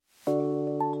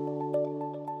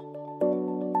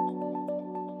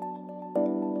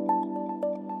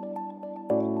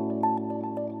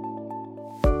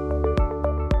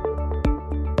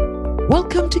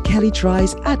Welcome to Kelly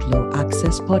Dry's Ad Law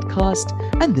Access podcast,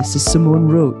 and this is Simone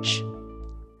Roach.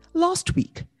 Last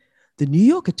week, the New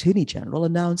York Attorney General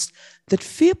announced that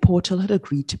Fairportal had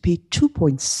agreed to pay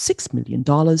 $2.6 million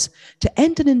to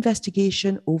end an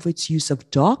investigation over its use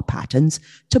of dark patterns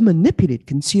to manipulate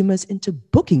consumers into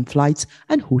booking flights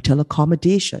and hotel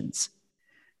accommodations.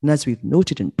 And as we've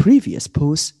noted in previous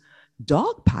posts,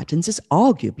 dark patterns is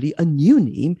arguably a new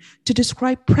name to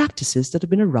describe practices that have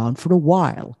been around for a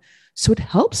while, so it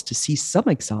helps to see some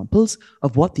examples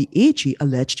of what the AG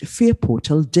alleged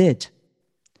Fairportal did.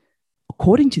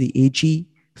 According to the AG,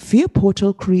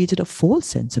 Fairportal created a false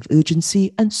sense of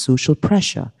urgency and social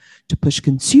pressure to push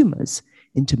consumers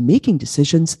into making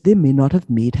decisions they may not have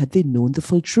made had they known the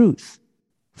full truth.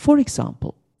 For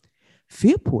example,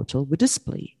 Fairportal would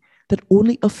display that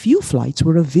only a few flights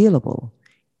were available,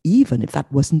 even if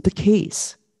that wasn't the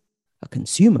case. A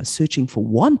consumer searching for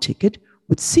one ticket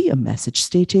would see a message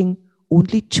stating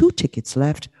only 2 tickets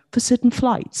left for certain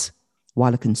flights,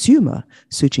 while a consumer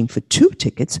searching for 2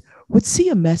 tickets would see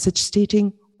a message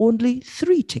stating only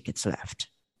 3 tickets left.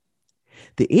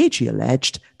 The AG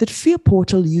alleged that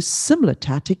Fairportal used similar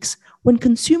tactics when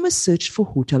consumers searched for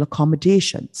hotel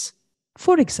accommodations.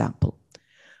 For example,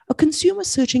 a consumer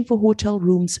searching for hotel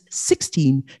rooms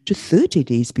 16 to 30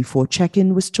 days before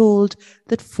check-in was told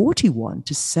that 41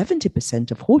 to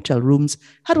 70% of hotel rooms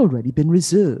had already been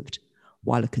reserved,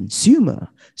 while a consumer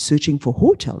searching for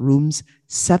hotel rooms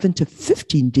 7 to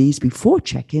 15 days before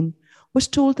check-in was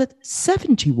told that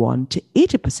 71 to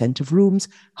 80% of rooms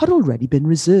had already been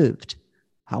reserved.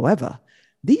 However,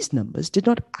 these numbers did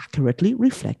not accurately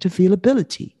reflect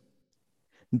availability.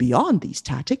 Beyond these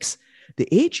tactics, the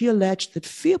AG alleged that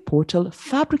Fairportal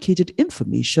fabricated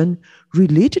information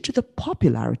related to the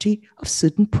popularity of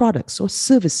certain products or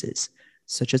services,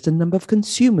 such as the number of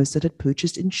consumers that had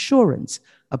purchased insurance,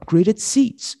 upgraded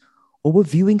seats, or were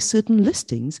viewing certain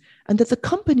listings, and that the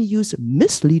company used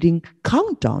misleading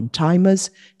countdown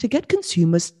timers to get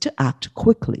consumers to act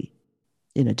quickly.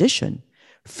 In addition,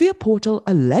 Fairportal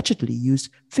allegedly used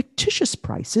fictitious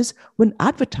prices when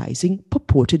advertising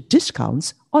purported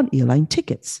discounts on airline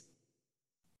tickets.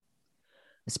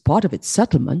 As part of its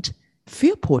settlement,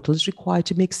 Fairportal is required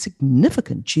to make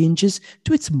significant changes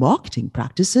to its marketing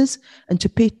practices and to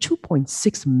pay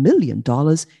 $2.6 million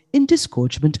in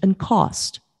disgorgement and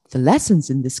cost. The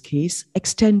lessons in this case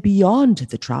extend beyond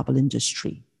the travel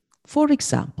industry. For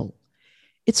example,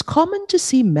 it's common to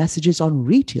see messages on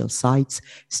retail sites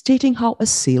stating how a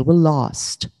sale will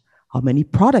last, how many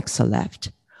products are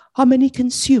left, how many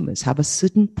consumers have a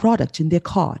certain product in their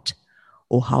cart,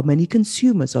 or how many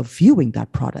consumers are viewing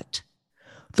that product.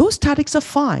 Those tactics are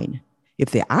fine if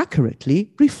they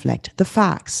accurately reflect the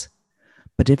facts.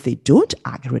 But if they don't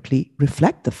accurately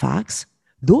reflect the facts,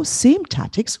 those same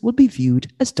tactics will be viewed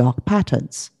as dark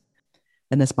patterns.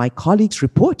 And as my colleagues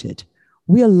reported,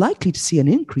 we are likely to see an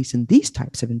increase in these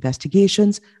types of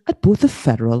investigations at both the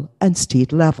federal and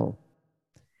state level.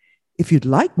 If you'd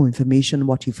like more information on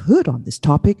what you've heard on this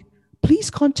topic, please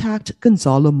contact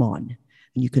Gonzalo Mon,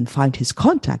 and you can find his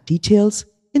contact details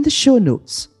in the show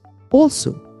notes.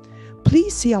 Also,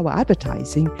 please see our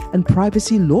advertising and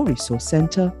privacy law resource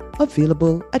center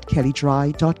available at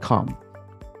kellydry.com.